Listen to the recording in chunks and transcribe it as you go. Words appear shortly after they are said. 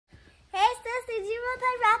want to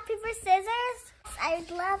play rock, paper, scissors? I'd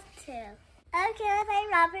love to. Okay, let's play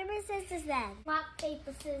rock, paper, scissors then. Rock,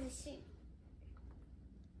 paper, scissors, shoot.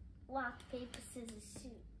 Rock, paper, scissors,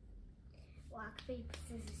 shoot. Rock, paper,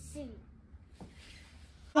 scissors, shoot.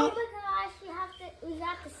 Oh my gosh, we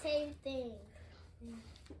got the same thing.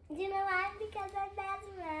 You know why? Because we're best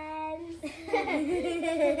friends.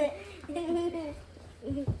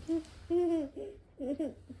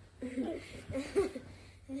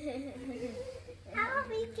 How about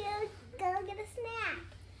we go get a snack?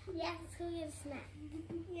 Yes, let's go get a snack.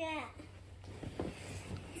 Yeah.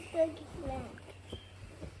 Let's go get a snack.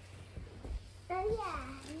 Oh yeah,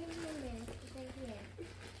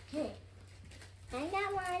 hey, I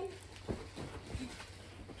got one.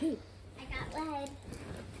 I got red.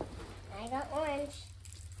 I got orange.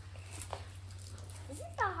 This is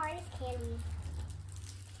the hardest candy.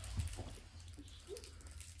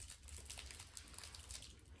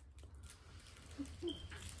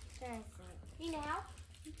 You know how?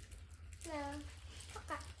 No.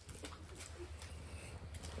 Okay.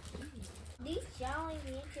 These Jolly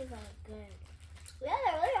Ranchers are good. Yeah,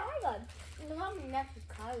 they really are good. They have next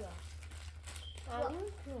color.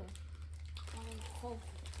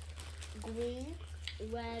 Green,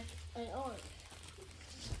 red, and orange.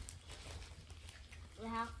 They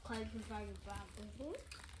have colors inside the brown.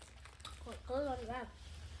 What colors on the brown?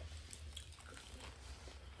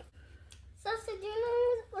 So, do you know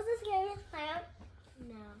what's the scariest plant?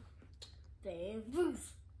 No. Bamboos.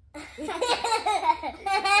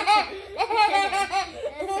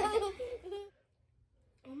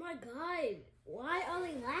 Oh my god. Why are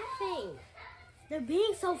they laughing? They're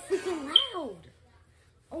being so freaking loud.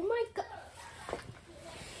 Oh my god.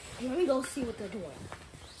 Let me go see what they're doing.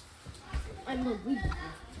 I'm a weed.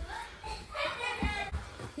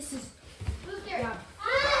 This is way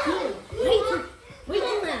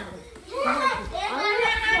too loud.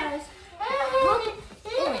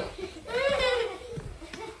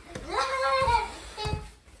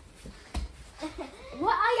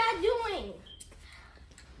 What are y'all doing?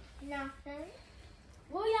 Nothing.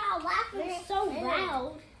 Well, y'all laughing so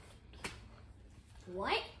loud.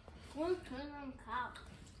 What? One turn on cop.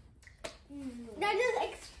 Now just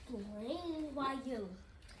explain why you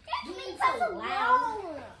doing so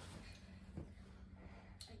loud.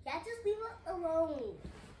 Yeah, just leave it alone.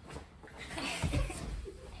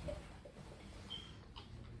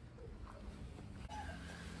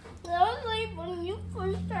 That was like when you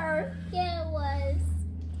first started. Yeah, it was.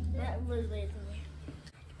 That was really funny.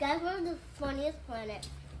 Guys, we're the funniest planet.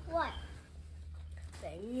 What?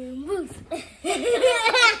 Bamboos. Hey,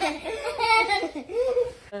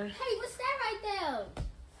 what's that right there?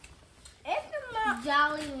 It's the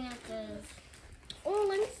Jolly Ranchers. Oh,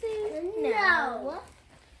 let me see. No.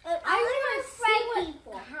 I want to see what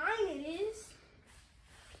behind it is.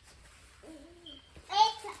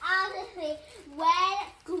 It's obviously red,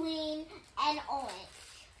 green, and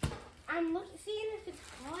orange. I'm seeing if it's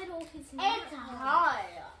hard or if it's not. It's hard.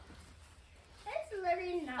 It's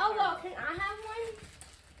literally not. Oh, well, can I have one?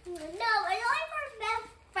 No, it's only for best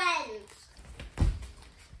friends.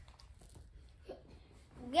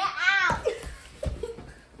 Get out.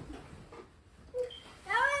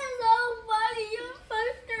 That was so funny. You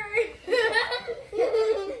pushed her.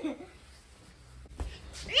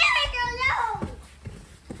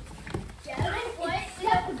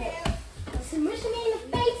 Smushing me in the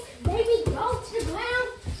face, baby, go to the ground.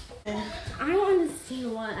 I don't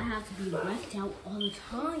understand why I have to be left out all the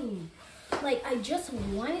time. Like, I just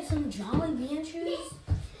wanted some Jolly Ranchers.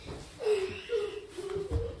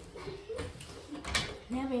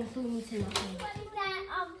 Never include me to nothing.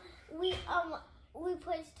 We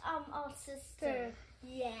pushed our sister.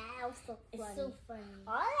 Yeah, it was so funny. It's so funny.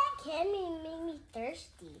 All that candy made me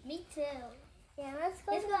thirsty. Me too. Yeah, let's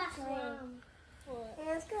go. Let's go.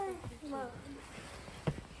 Let's go.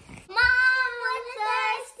 Mom, we're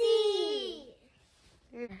thirsty.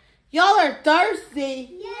 Y'all are thirsty?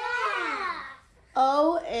 Yeah.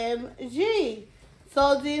 OMG.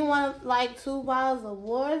 So do you want like 2 bottles of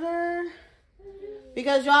water?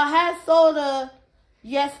 Because y'all had soda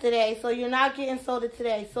yesterday, so you're not getting soda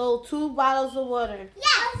today. So 2 bottles of water.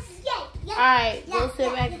 Yes. All right, go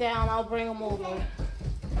sit back down. I'll bring them over.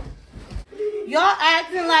 Y'all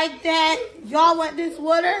acting like that. Y'all want this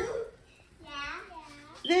water? Yeah.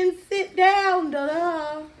 Then sit down,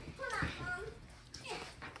 duh.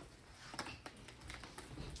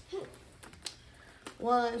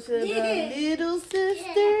 One to the little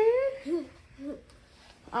sister.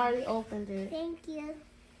 I already opened it. Thank you.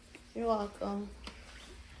 You're welcome.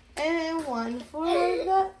 And one for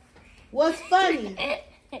the... What's funny?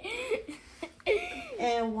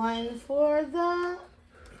 And one for the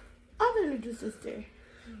other little sister.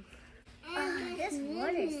 This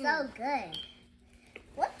water is so good.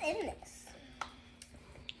 What's in this?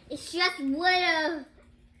 It's just water.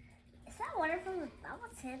 Is that water from the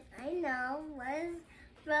fountain? I know. Was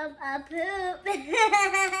from a poop.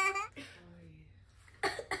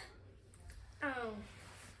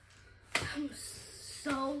 I'm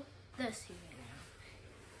so thirsty right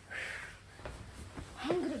now.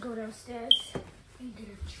 I'm gonna go downstairs and get a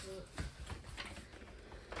drink.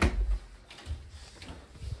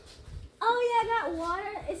 Oh yeah, I got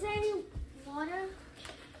water. Is there any water?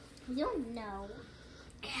 You don't know.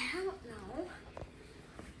 I don't know.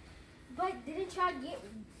 But didn't y'all get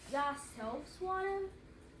yourselves water?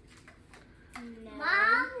 No.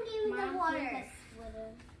 Mom gave me the water.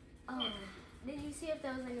 Oh. Did you see if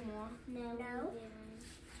there was any more? No.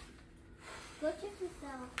 Go check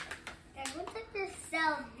yourself. Go check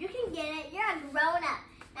yourself. You can get it. You're a grown up.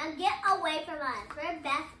 Now get away from us. We're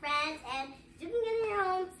best friends and you can get it your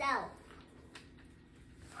own self.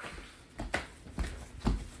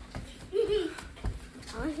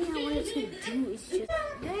 The only thing I wanted to do is just...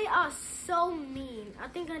 They are so mean. I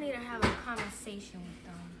think I need to have a conversation with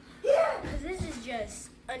them. Because this is just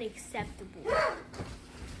unacceptable.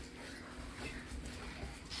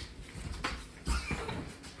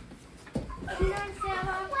 You know what,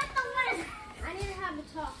 Sarah? What the what? I need to have a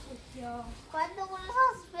talk with y'all. What the what?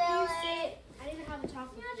 I'll spill it. I need to have a talk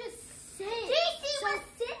with y'all. Just sit. JC was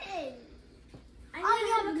sitting. I need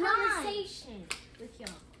to have a conversation with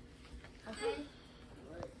y'all. Okay?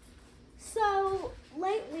 So,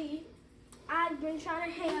 lately, I've been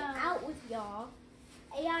trying to hang out with y'all.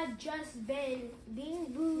 And I've just been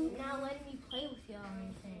being rude, not letting me play with y'all or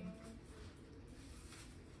anything.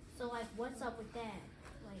 So, like, what's up with that?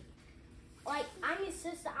 Like, I'm your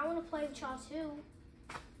sister. I want to play with y'all too.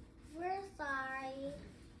 We're sorry.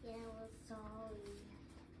 Yeah, we're sorry.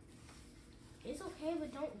 It's okay,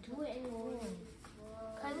 but don't do it anymore.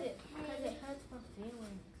 Cause it hurts my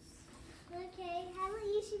feelings. Okay, how about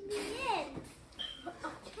you should begin? Come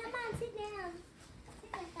on, sit down.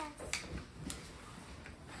 Sit like that.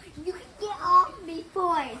 You can get off me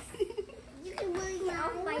first. You can really get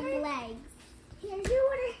off my legs. Here, you